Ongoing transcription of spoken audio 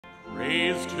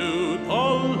Praise to the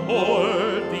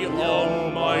Lord, the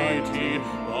Almighty,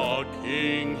 the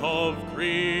King of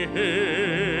creation.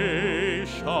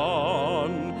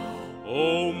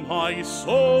 O my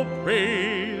soul,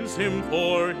 praise him,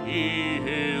 for he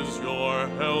is your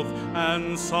health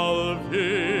and salvation.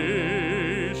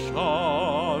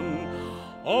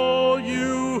 All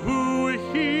you who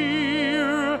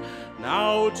hear,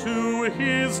 now to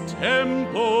his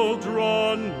temple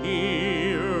draw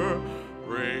near.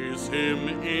 Praise him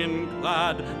in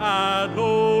glad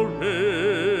adoration.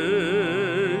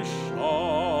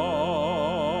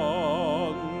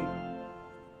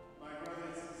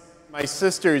 My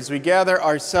sisters, we gather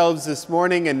ourselves this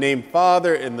morning in name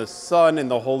Father, and the Son, and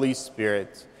the Holy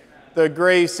Spirit. The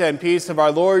grace and peace of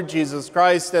our Lord Jesus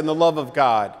Christ and the love of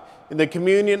God, and the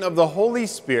communion of the Holy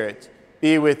Spirit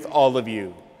be with all of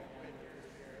you.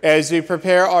 As we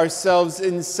prepare ourselves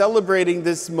in celebrating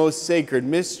this most sacred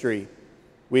mystery,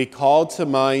 we call to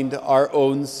mind our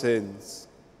own sins.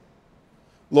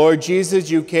 Lord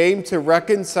Jesus, you came to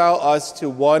reconcile us to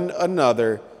one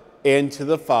another and to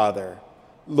the Father.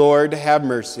 Lord, have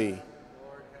mercy.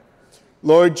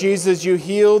 Lord Jesus, you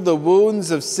healed the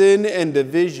wounds of sin and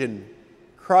division.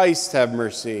 Christ, have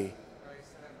mercy.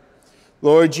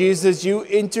 Lord Jesus, you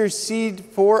intercede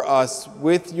for us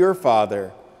with your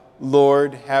Father.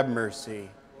 Lord, have mercy.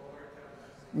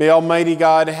 May Almighty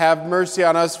God have mercy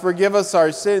on us, forgive us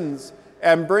our sins,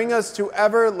 and bring us to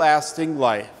everlasting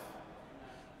life.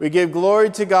 We give glory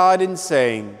to God in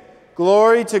saying,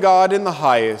 Glory to God in the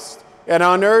highest, and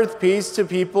on earth peace to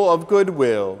people of good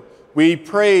will. We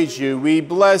praise you, we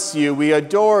bless you, we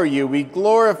adore you, we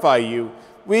glorify you.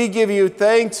 We give you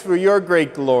thanks for your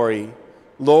great glory.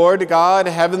 Lord God,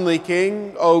 heavenly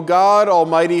King, O God,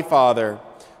 almighty Father,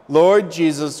 Lord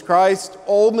Jesus Christ,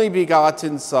 only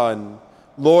begotten Son,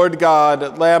 Lord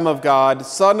God, Lamb of God,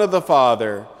 Son of the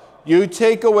Father, you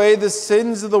take away the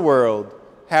sins of the world.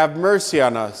 Have mercy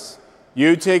on us.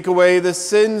 You take away the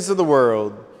sins of the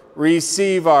world.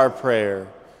 Receive our prayer.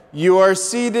 You are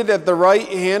seated at the right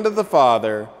hand of the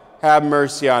Father. Have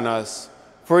mercy on us.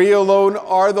 For you alone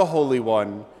are the Holy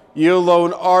One. You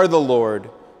alone are the Lord.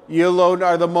 You alone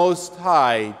are the Most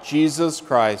High, Jesus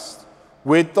Christ,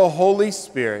 with the Holy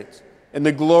Spirit, and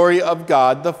the glory of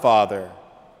God the Father.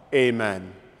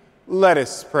 Amen. Let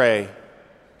us pray.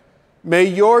 May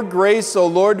your grace, O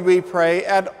Lord, we pray,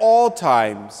 at all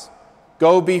times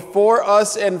go before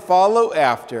us and follow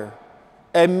after,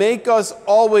 and make us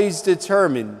always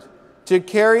determined to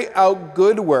carry out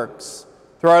good works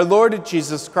through our Lord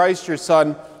Jesus Christ, your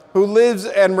Son, who lives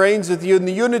and reigns with you in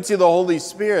the unity of the Holy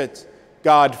Spirit,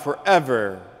 God,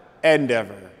 forever and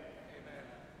ever.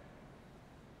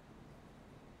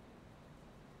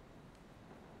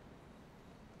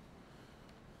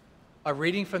 A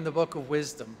reading from the Book of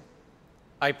Wisdom.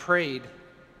 I prayed,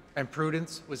 and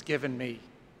prudence was given me.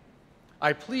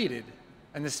 I pleaded,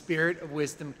 and the spirit of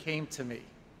wisdom came to me.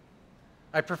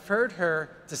 I preferred her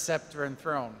to scepter and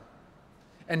throne,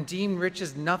 and deemed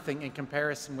riches nothing in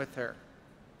comparison with her.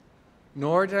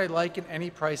 Nor did I liken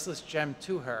any priceless gem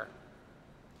to her,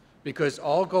 because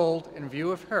all gold in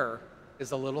view of her is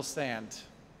a little sand,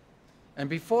 and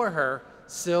before her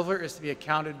silver is to be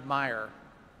accounted mire.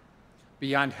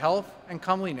 Beyond health and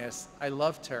comeliness, I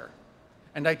loved her,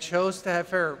 and I chose to have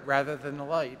her rather than the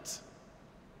light,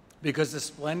 because the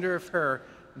splendor of her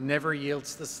never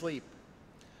yields to sleep.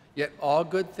 Yet all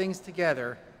good things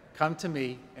together come to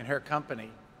me in her company,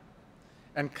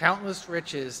 and countless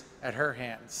riches at her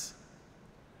hands.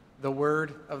 The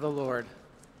word of the Lord.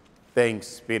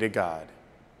 Thanks be to God.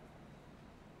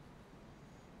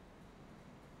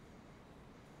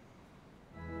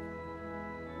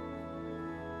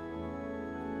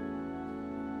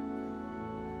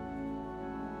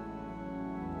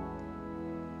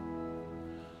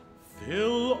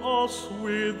 Fill us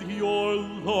with your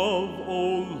love,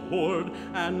 O Lord,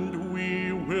 and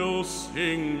we will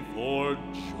sing for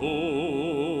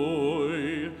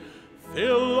joy.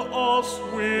 Fill us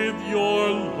with your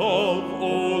love,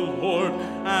 O Lord,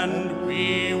 and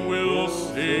we will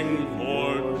sing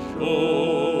for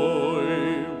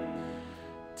joy.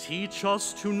 Teach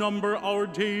us to number our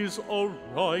days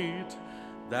aright,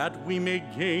 that we may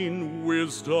gain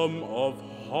wisdom of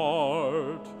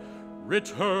heart.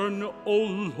 Return,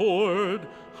 O Lord,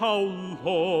 how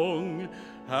long?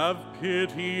 Have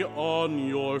pity on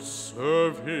your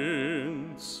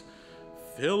servants.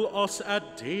 Fill us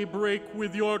at daybreak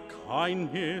with your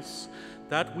kindness,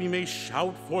 that we may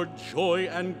shout for joy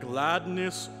and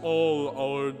gladness all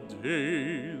our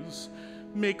days.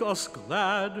 Make us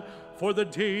glad for the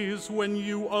days when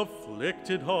you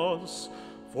afflicted us,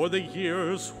 for the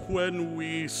years when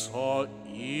we saw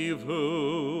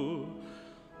evil.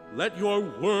 Let your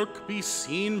work be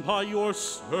seen by your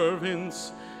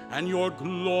servants, and your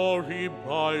glory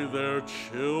by their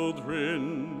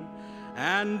children.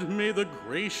 And may the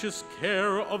gracious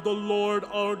care of the Lord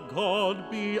our God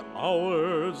be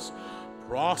ours.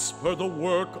 Prosper the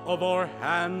work of our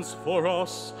hands for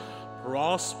us.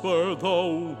 Prosper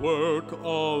the work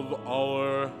of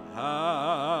our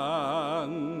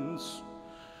hands.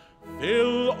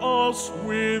 Fill us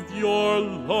with your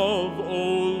love,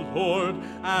 O Lord,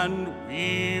 and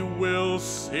we will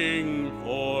sing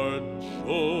for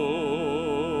joy.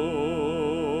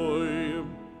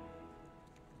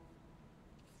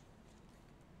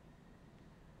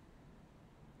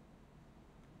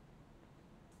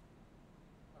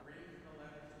 A reading from the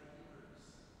letter to the Hebrews.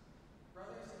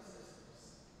 Brothers and sisters,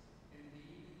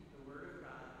 indeed, the word of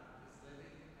God is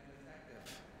living and effective,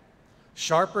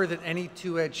 sharper than any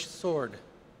two-edged sword,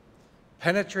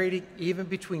 penetrating even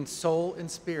between soul and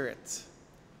spirit,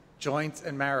 joints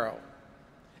and marrow,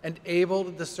 and able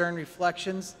to discern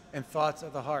reflections and thoughts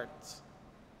of the heart.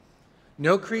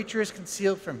 No creature is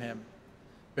concealed from him,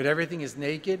 but everything is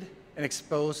naked and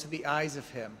exposed to the eyes of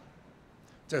him,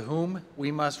 to whom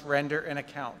we must render an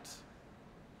account.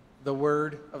 The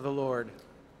word of the Lord.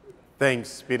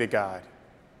 Thanks be to God.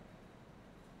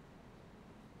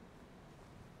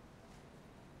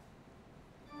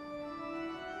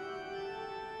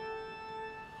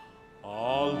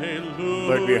 Alleluia.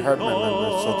 Lord, be heart, mind,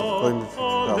 and soul to proclaim the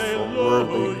gospel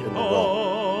worthy in the will.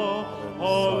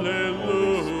 Alleluia.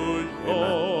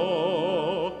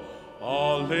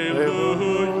 Alleluia.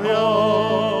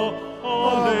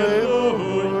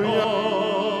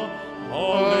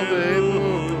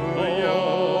 Alleluia.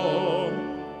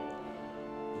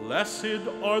 Blessed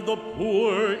are the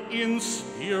poor in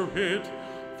spirit,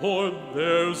 for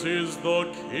theirs is the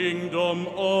kingdom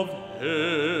of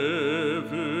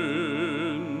heaven.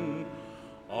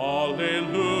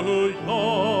 Alleluia,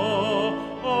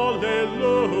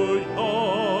 alleluia,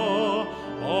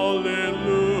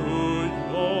 alleluia.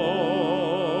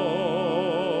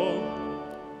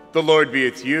 The Lord be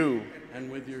with you.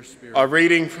 And with your spirit. A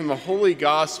reading from the Holy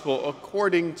Gospel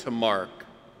according to Mark.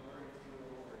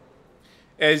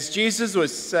 As Jesus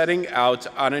was setting out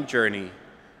on a journey,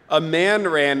 a man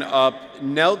ran up,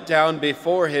 knelt down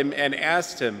before him, and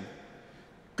asked him,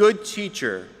 "Good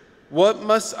teacher, what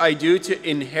must I do to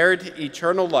inherit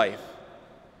eternal life?"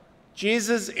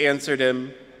 Jesus answered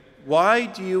him, "Why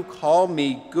do you call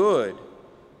me good?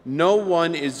 No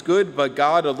one is good but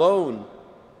God alone.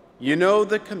 You know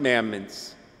the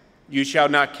commandments. You shall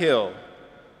not kill.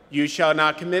 You shall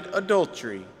not commit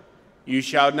adultery. You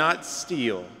shall not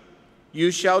steal. You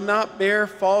shall not bear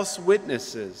false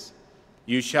witnesses.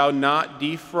 You shall not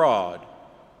defraud.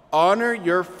 Honor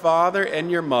your father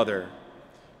and your mother."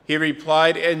 He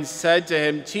replied and said to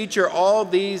him, "Teacher, all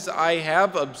these I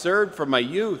have observed from my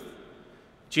youth."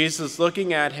 Jesus,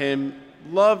 looking at him,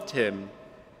 loved him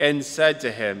and said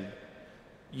to him,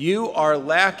 "You are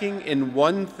lacking in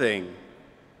one thing.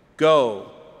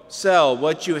 Go, sell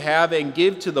what you have and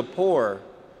give to the poor,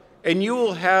 and you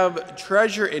will have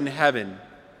treasure in heaven.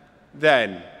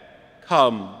 Then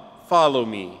come, follow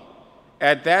me."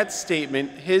 At that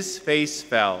statement, his face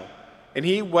fell, and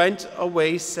he went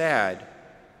away sad,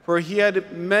 for he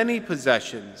had many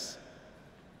possessions.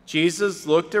 Jesus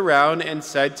looked around and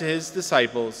said to his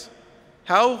disciples,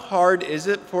 "How hard is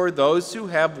it for those who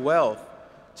have wealth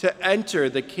to enter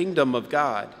the kingdom of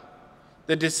God?"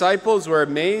 The disciples were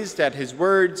amazed at his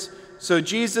words, so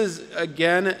Jesus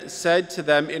again said to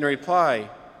them in reply,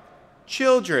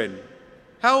 "Children,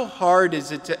 how hard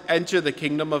is it to enter the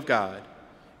kingdom of God?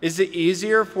 Is it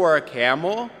easier for a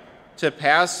camel to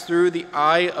pass through the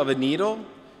eye of a needle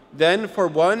than for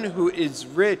one who is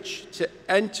rich to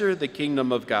enter the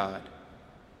kingdom of God?"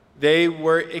 They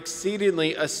were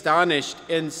exceedingly astonished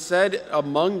and said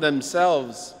among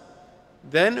themselves,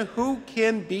 "Then who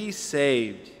can be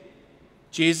saved?"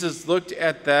 Jesus looked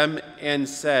at them and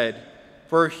said,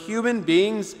 "For human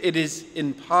beings it is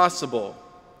impossible,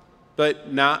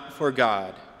 but not for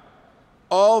God.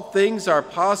 All things are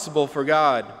possible for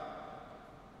God."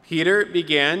 Peter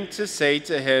began to say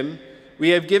to him, "We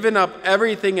have given up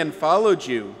everything and followed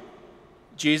you."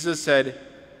 Jesus said,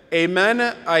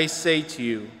 "Amen, I say to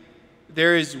you,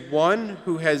 there is one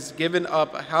who has given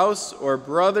up house or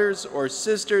brothers or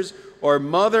sisters or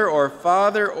mother or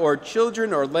father or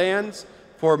children or lands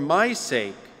for my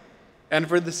sake and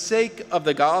for the sake of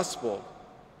the gospel,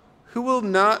 who will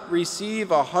not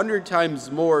receive 100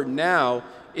 times more now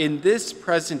in this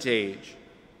present age,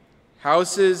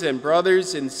 houses and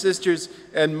brothers and sisters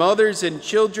and mothers and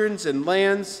children and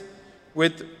lands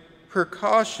with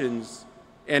precautions,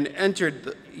 and entered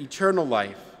the eternal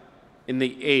life in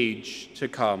the age to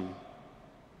come.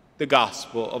 The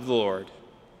Gospel of the Lord.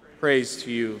 Praise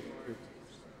to you.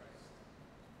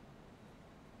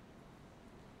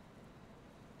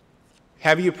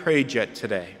 Have you prayed yet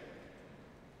today?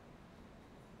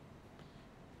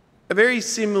 A very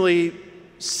seemingly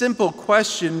simple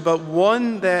question, but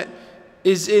one that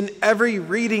is in every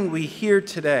reading we hear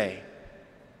today.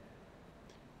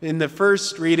 In the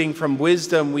first reading from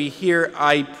Wisdom, we hear,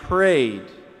 I prayed,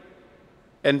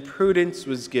 and prudence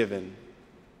was given.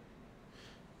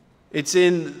 It's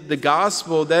in the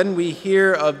Gospel, then we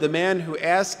hear of the man who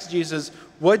asks Jesus,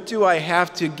 what do I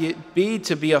have to be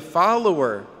to be a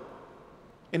follower?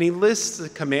 And he lists the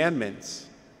commandments.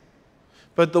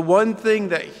 But the one thing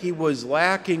that he was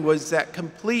lacking was that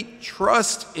complete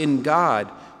trust in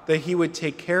God that he would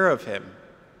take care of him.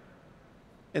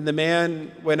 And the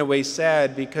man went away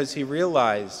sad because he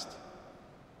realized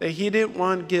that he didn't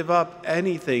want to give up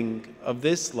anything of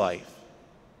this life.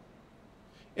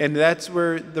 And that's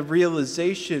where the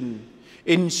realization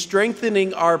in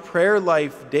strengthening our prayer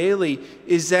life daily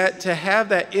is that to have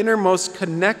that innermost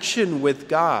connection with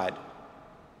God.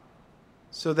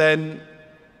 So then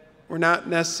we're not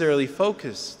necessarily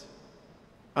focused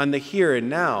on the here and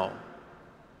now,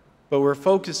 but we're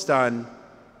focused on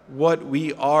what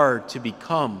we are to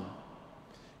become.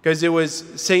 Because it was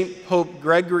St. Pope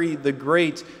Gregory the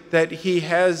Great that he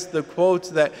has the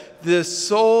quote that the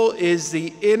soul is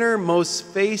the innermost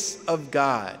face of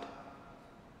God.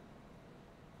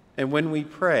 And when we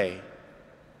pray,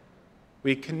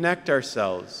 we connect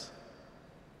ourselves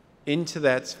into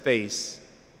that space,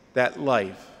 that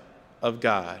life of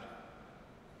God.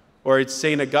 Or it's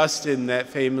St. Augustine that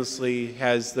famously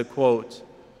has the quote,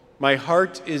 my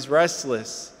heart is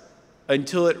restless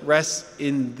until it rests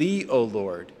in thee, O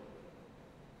Lord.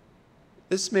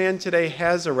 This man today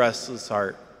has a restless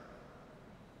heart.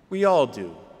 We all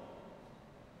do.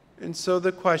 And so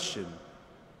the question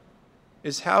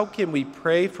is, how can we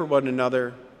pray for one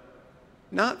another,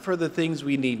 not for the things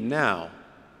we need now,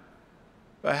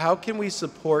 but how can we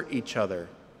support each other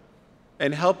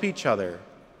and help each other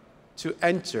to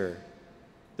enter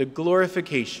the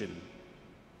glorification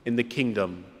in the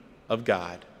kingdom of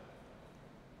God?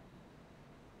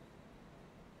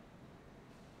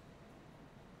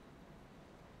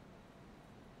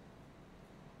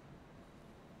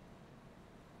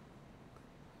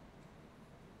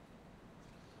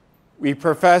 We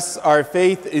profess our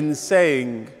faith in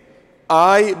saying,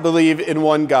 I believe in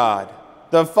one God,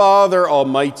 the Father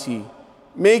Almighty,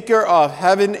 maker of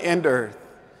heaven and earth,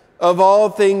 of all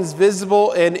things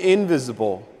visible and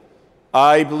invisible.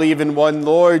 I believe in one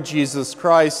Lord Jesus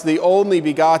Christ, the only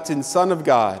begotten Son of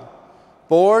God,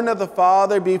 born of the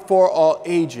Father before all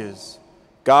ages,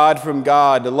 God from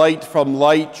God, light from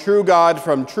light, true God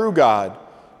from true God,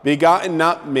 begotten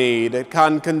not made,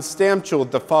 consubstantial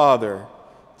with the Father.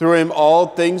 Through him all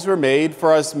things were made,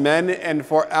 for us men and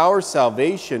for our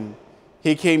salvation.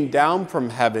 He came down from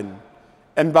heaven,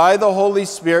 and by the Holy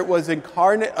Spirit was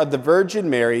incarnate of the Virgin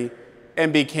Mary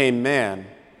and became man.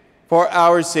 For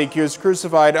our sake he was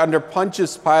crucified under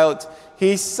Pontius Pilate.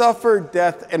 He suffered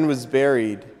death and was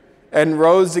buried, and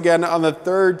rose again on the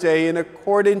third day in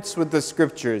accordance with the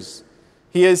Scriptures.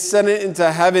 He ascended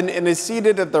into heaven and is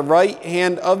seated at the right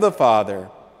hand of the Father.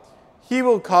 He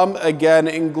will come again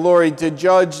in glory to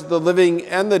judge the living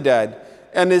and the dead,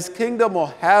 and his kingdom will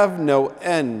have no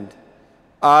end.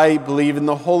 I believe in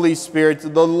the Holy Spirit,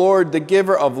 the Lord, the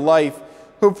giver of life,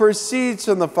 who proceeds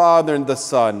from the Father and the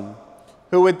Son,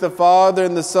 who with the Father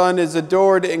and the Son is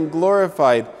adored and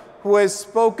glorified, who has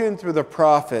spoken through the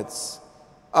prophets.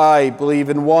 I believe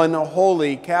in one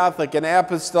holy, Catholic, and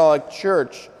Apostolic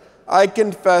Church. I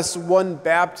confess one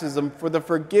baptism for the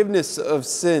forgiveness of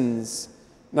sins,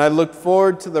 and I look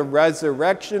forward to the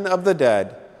resurrection of the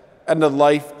dead and the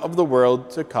life of the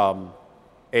world to come.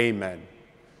 Amen.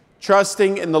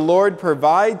 Trusting in the Lord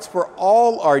provides for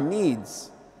all our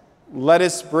needs, let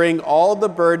us bring all the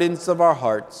burdens of our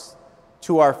hearts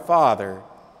to our Father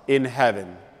in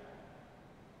heaven.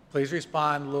 Please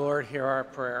respond, Lord, hear our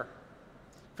prayer.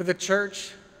 For the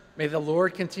Church, may the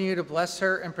Lord continue to bless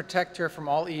her and protect her from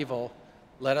all evil.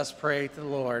 Let us pray to the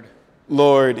Lord.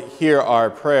 Lord, hear our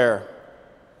prayer.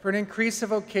 For an increase of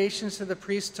vocations to the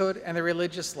priesthood and the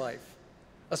religious life,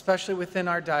 especially within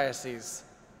our diocese,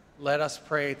 let us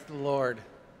pray to the Lord.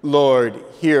 Lord,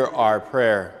 hear our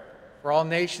prayer. For all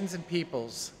nations and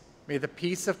peoples, may the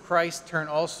peace of Christ turn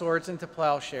all swords into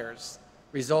plowshares,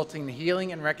 resulting in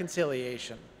healing and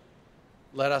reconciliation.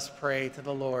 Let us pray to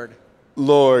the Lord.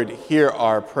 Lord, hear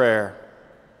our prayer.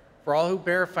 For all who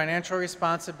bear financial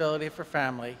responsibility for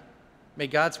family, may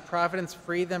God's providence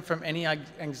free them from any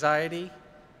anxiety.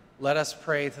 Let us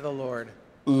pray to the Lord.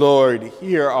 Lord,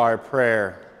 hear our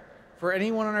prayer. For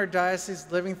anyone in our diocese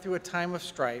living through a time of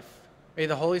strife, may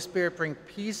the Holy Spirit bring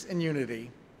peace and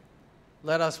unity.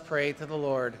 Let us pray to the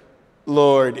Lord.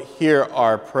 Lord, hear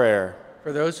our prayer.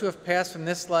 For those who have passed from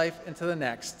this life into the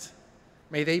next,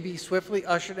 may they be swiftly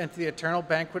ushered into the eternal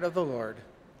banquet of the Lord.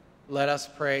 Let us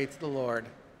pray to the Lord.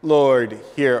 Lord,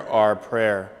 hear our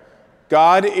prayer.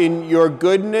 God, in your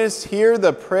goodness, hear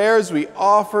the prayers we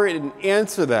offer and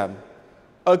answer them.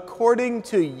 According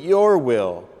to your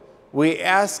will, we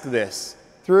ask this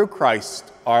through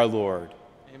Christ our Lord.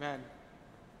 Amen.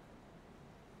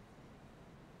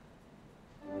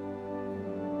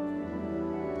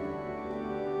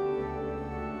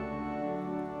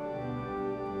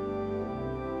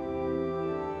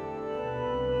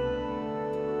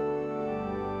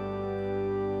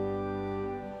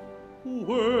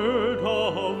 Word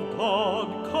of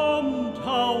God, come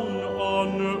down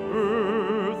on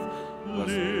earth,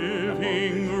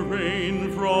 living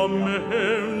rain from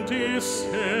heaven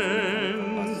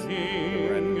descending.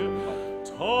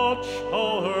 Touch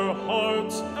our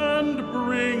hearts and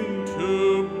bring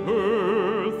to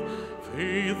birth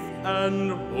faith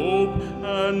and hope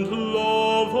and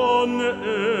love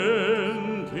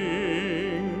unending.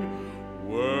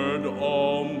 Word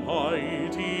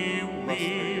Almighty,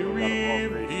 we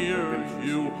revere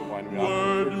you.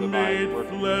 Word made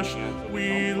flesh,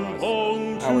 we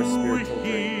long to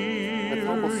hear you.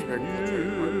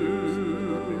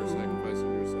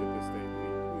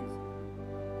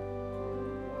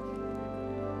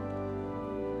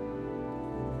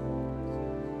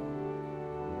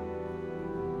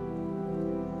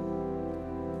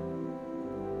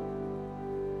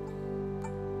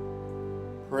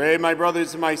 Pray, my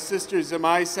brothers and my sisters, that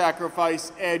my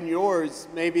sacrifice and yours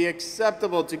may be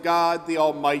acceptable to God, the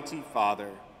Almighty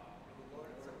Father.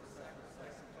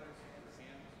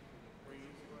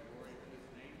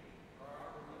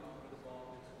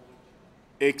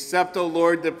 Accept, O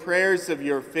Lord, the prayers of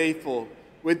your faithful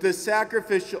with the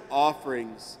sacrificial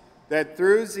offerings, that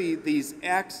through these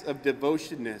acts of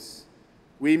devotiousness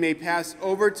we may pass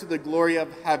over to the glory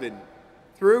of heaven,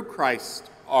 through Christ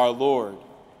our Lord.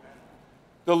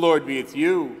 The Lord be with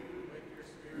you.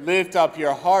 Lift up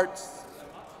your hearts.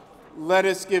 Let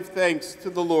us give thanks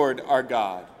to the Lord our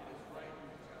God.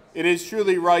 It is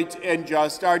truly right and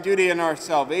just, our duty and our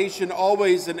salvation,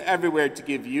 always and everywhere to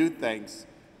give you thanks,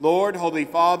 Lord, Holy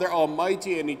Father,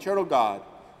 Almighty and eternal God.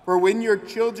 For when your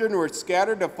children were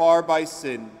scattered afar by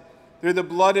sin, through the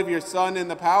blood of your Son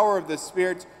and the power of the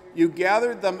Spirit, you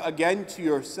gathered them again to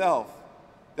yourself,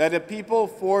 that a people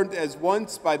formed as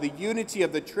once by the unity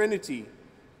of the Trinity,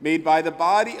 made by the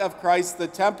body of Christ the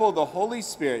temple of the Holy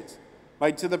Spirit,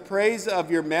 might to the praise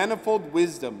of your manifold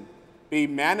wisdom be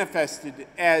manifested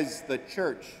as the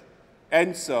Church.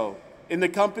 And so, in the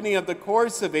company of the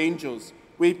chorus of angels,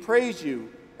 we praise you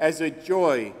as a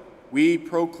joy we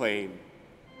proclaim.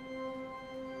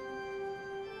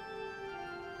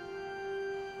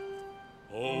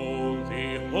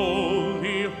 Holy,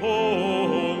 holy,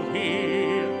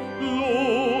 holy,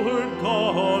 Lord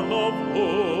God of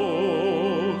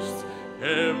hosts,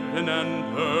 heaven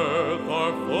and earth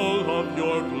are full of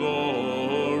your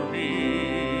glory.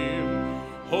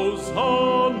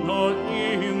 Hosanna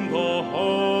in the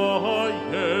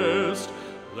highest.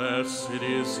 Blessed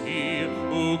is he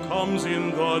who comes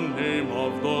in the name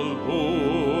of the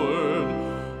Lord.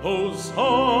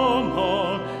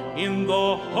 Hosanna in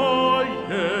the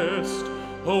highest.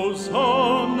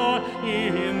 Hosanna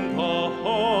in the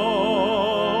highest.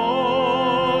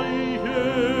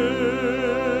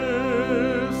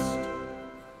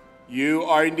 You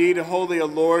are indeed holy, O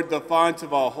Lord, the font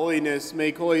of all holiness.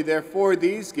 Make holy, therefore,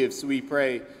 these gifts, we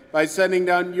pray, by sending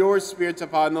down your Spirit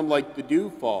upon them like the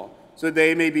dewfall, so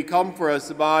they may become for us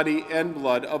the body and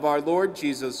blood of our Lord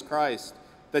Jesus Christ.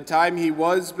 The time he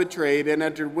was betrayed and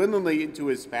entered willingly into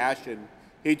his passion,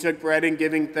 he took bread and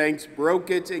giving thanks, broke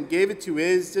it and gave it to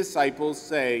his disciples,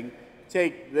 saying,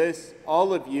 "Take this,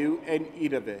 all of you, and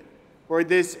eat of it, for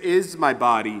this is my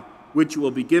body, which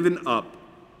will be given up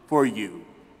for you."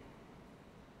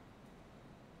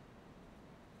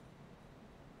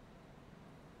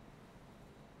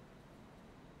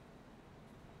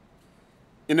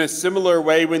 In a similar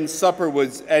way, when supper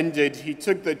was ended, he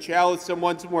took the chalice and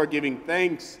once more giving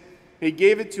thanks, he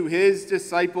gave it to his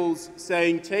disciples,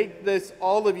 saying, "Take this,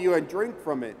 all of you, and drink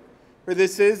from it. For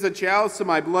this is the chalice of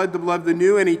my blood, the blood of the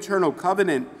new and eternal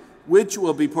covenant, which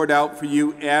will be poured out for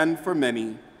you and for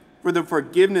many, for the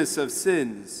forgiveness of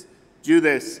sins. Do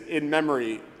this in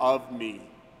memory of me.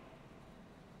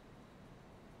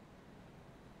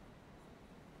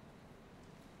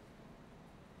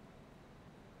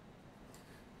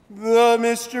 The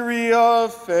mystery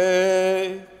of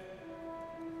faith.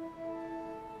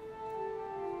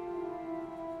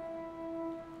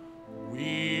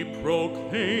 We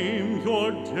proclaim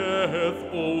your death,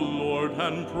 O Lord,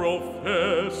 and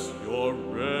profess your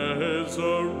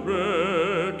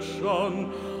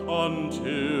resurrection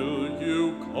until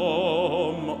you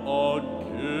come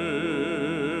again.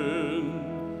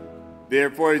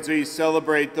 Therefore, as we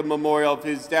celebrate the memorial of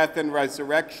his death and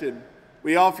resurrection,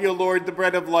 we offer you, Lord, the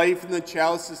bread of life and the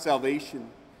chalice of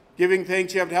salvation. Giving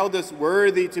thanks, you have held us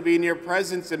worthy to be in your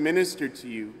presence and minister to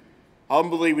you.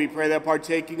 Humbly we pray that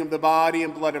partaking of the body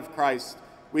and blood of Christ,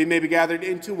 we may be gathered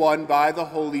into one by the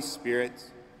Holy Spirit.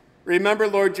 Remember,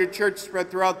 Lord, your church spread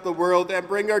throughout the world and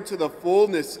bring her to the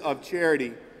fullness of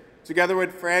charity, together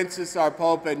with Francis, our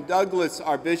Pope, and Douglas,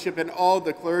 our Bishop, and all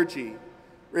the clergy.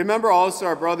 Remember also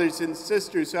our brothers and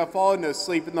sisters who have fallen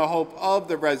asleep in the hope of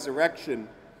the resurrection,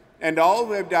 and all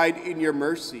who have died in your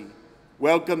mercy.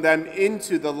 Welcome them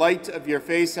into the light of your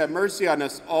face. Have mercy on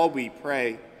us all, we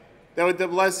pray. That with the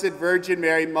Blessed Virgin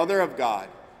Mary, Mother of God,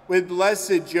 with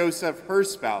blessed Joseph, her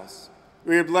spouse,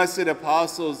 with your blessed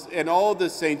apostles, and all the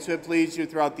saints who have pleased you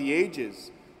throughout the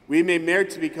ages, we may merit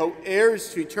to be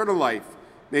co-heirs to eternal life,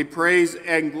 may praise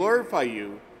and glorify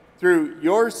you through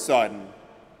your Son,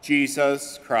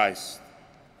 Jesus Christ.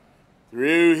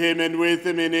 Through him and with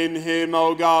him and in him,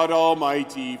 O God,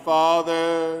 Almighty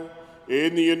Father,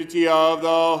 in the unity of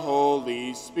the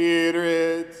Holy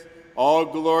Spirit, all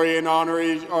glory and honor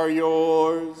are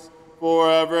yours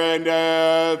forever and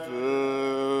ever.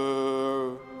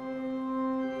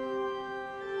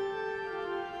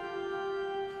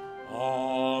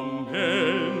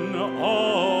 Amen,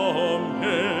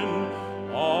 amen,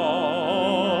 amen.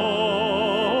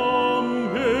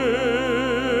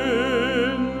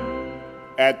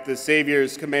 At the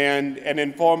Savior's command and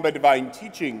informed by divine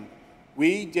teaching,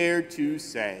 we dare to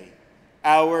say,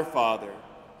 Our Father,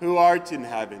 who art in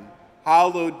heaven,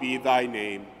 hallowed be thy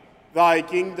name. Thy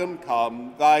kingdom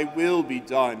come, thy will be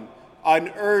done, on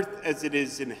earth as it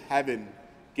is in heaven.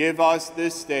 Give us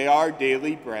this day our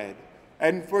daily bread,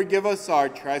 and forgive us our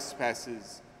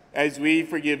trespasses, as we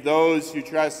forgive those who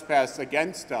trespass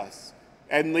against us.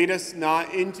 And lead us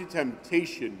not into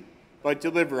temptation, but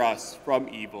deliver us from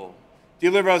evil.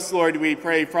 Deliver us, Lord, we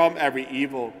pray, from every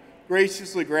evil.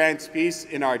 Graciously grant peace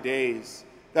in our days,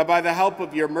 that by the help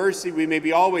of your mercy we may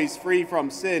be always free from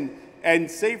sin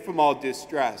and safe from all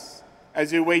distress,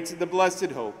 as we wait to the blessed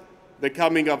hope, the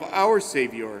coming of our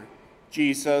Savior,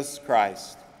 Jesus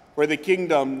Christ. For the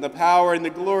kingdom, the power, and the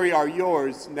glory are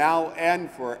yours, now and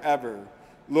forever.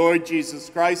 Lord Jesus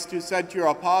Christ, who said to your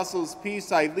apostles,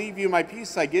 Peace I leave you, my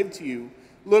peace I give to you,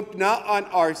 look not on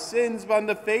our sins, but on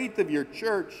the faith of your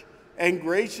church, and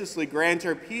graciously grant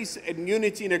her peace and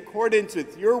unity in accordance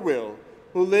with your will,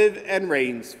 who live and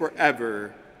reigns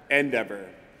forever and ever.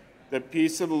 The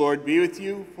peace of the Lord be with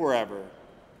you forever.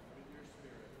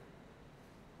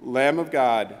 Lamb of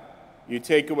God, you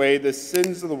take away the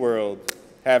sins of the world,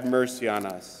 have mercy on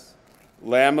us.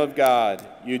 Lamb of God,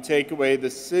 you take away the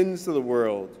sins of the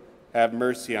world, have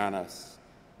mercy on us.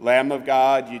 Lamb of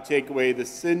God, you take away the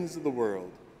sins of the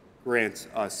world, grant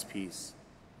us peace.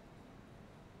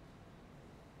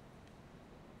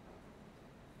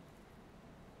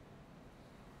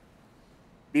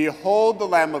 Behold the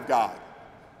Lamb of God.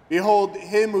 Behold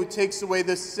him who takes away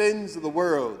the sins of the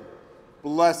world.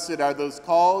 Blessed are those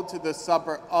called to the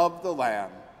supper of the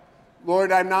Lamb. Lord,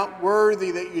 I'm not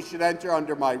worthy that you should enter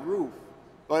under my roof,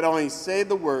 but only say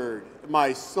the word, and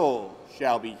my soul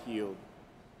shall be healed.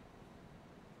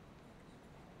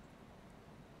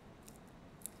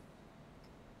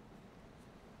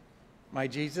 My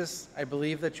Jesus, I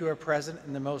believe that you are present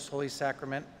in the most holy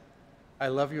sacrament. I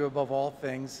love you above all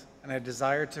things, and I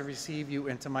desire to receive you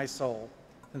into my soul,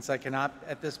 since I cannot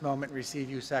at this moment receive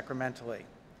you sacramentally.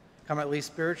 Come at least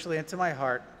spiritually into my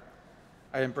heart.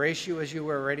 I embrace you as you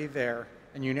were already there,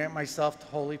 and unite myself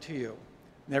wholly to you.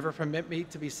 Never permit me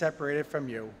to be separated from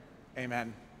you.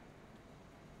 Amen.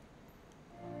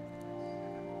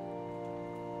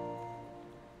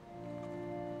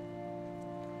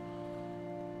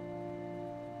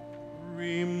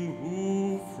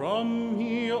 Remove from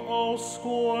me all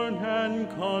scorn and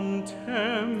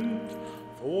contempt,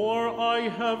 for I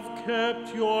have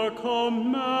kept your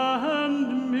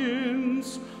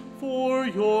commandments, for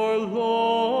your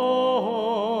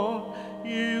law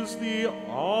is the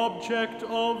object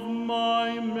of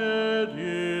my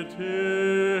meditation.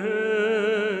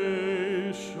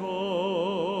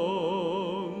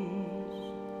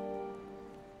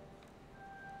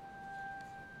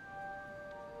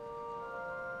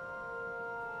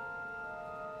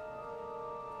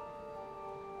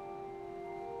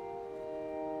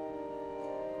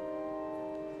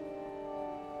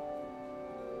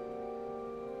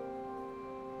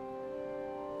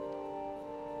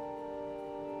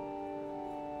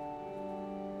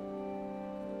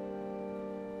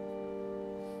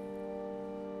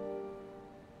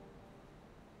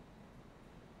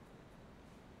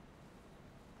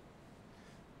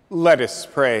 Let us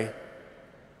pray.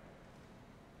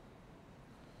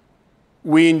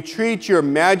 We entreat your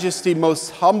majesty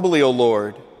most humbly, O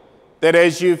Lord, that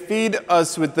as you feed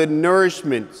us with the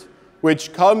nourishment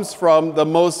which comes from the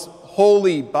most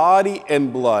holy body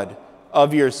and blood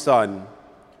of your Son,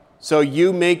 so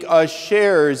you make us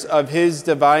sharers of his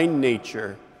divine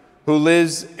nature, who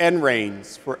lives and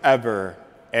reigns forever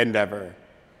and ever.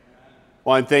 I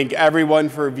want to thank everyone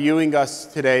for viewing us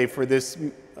today for this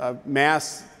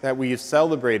Mass that we have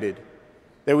celebrated,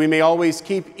 that we may always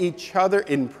keep each other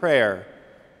in prayer,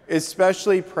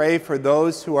 especially pray for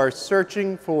those who are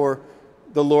searching for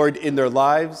the Lord in their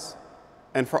lives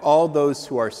and for all those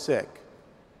who are sick.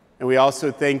 And we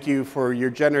also thank you for your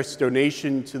generous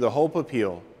donation to the Hope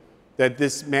Appeal, that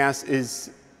this Mass is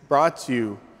brought to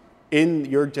you in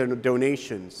your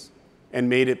donations and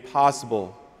made it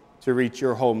possible to reach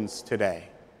your homes today.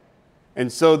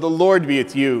 And so the Lord be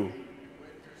with you.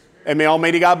 And may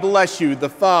Almighty God bless you, the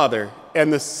Father,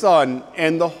 and the Son,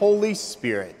 and the Holy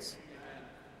Spirit.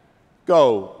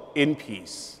 Go in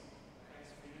peace.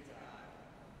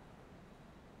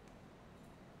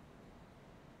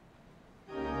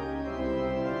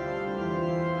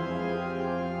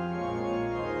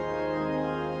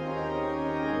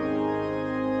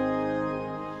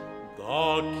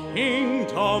 The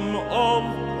kingdom of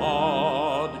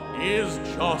God is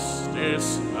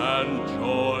justice and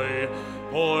joy,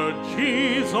 for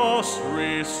Jesus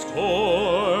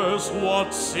restores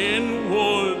what sin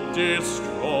would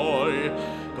destroy.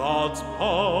 God's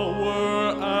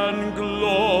power and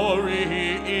glory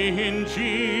in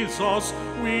Jesus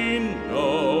we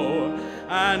know,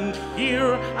 and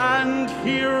hereafter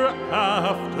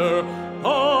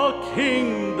the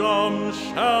kingdom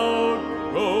shall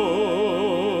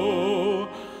grow.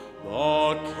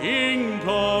 The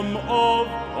kingdom of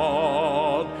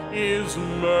God is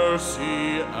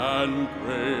mercy and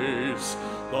grace.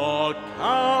 The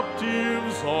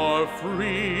captives are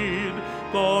freed,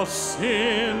 the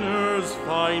sinners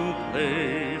find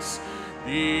place.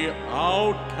 The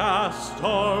outcast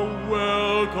are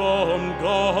welcome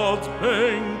God's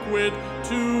banquet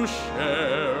to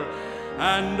share,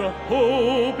 and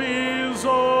hope is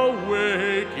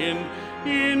awakened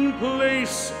in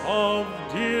place of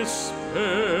despair.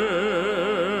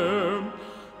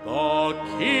 The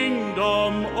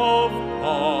kingdom of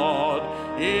God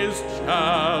is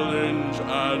challenge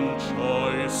and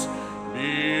choice.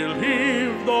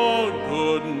 Believe the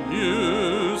good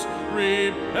news,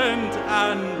 repent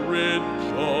and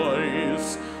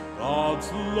rejoice.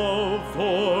 God's love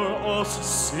for us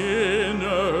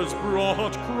sinners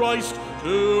brought Christ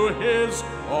to his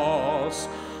cross.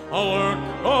 Our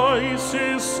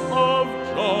crisis of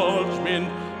judgment,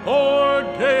 for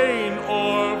gain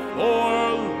or for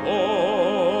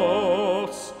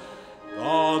loss.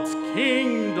 God's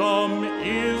kingdom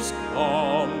is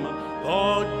come, the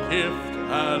gift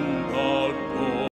and the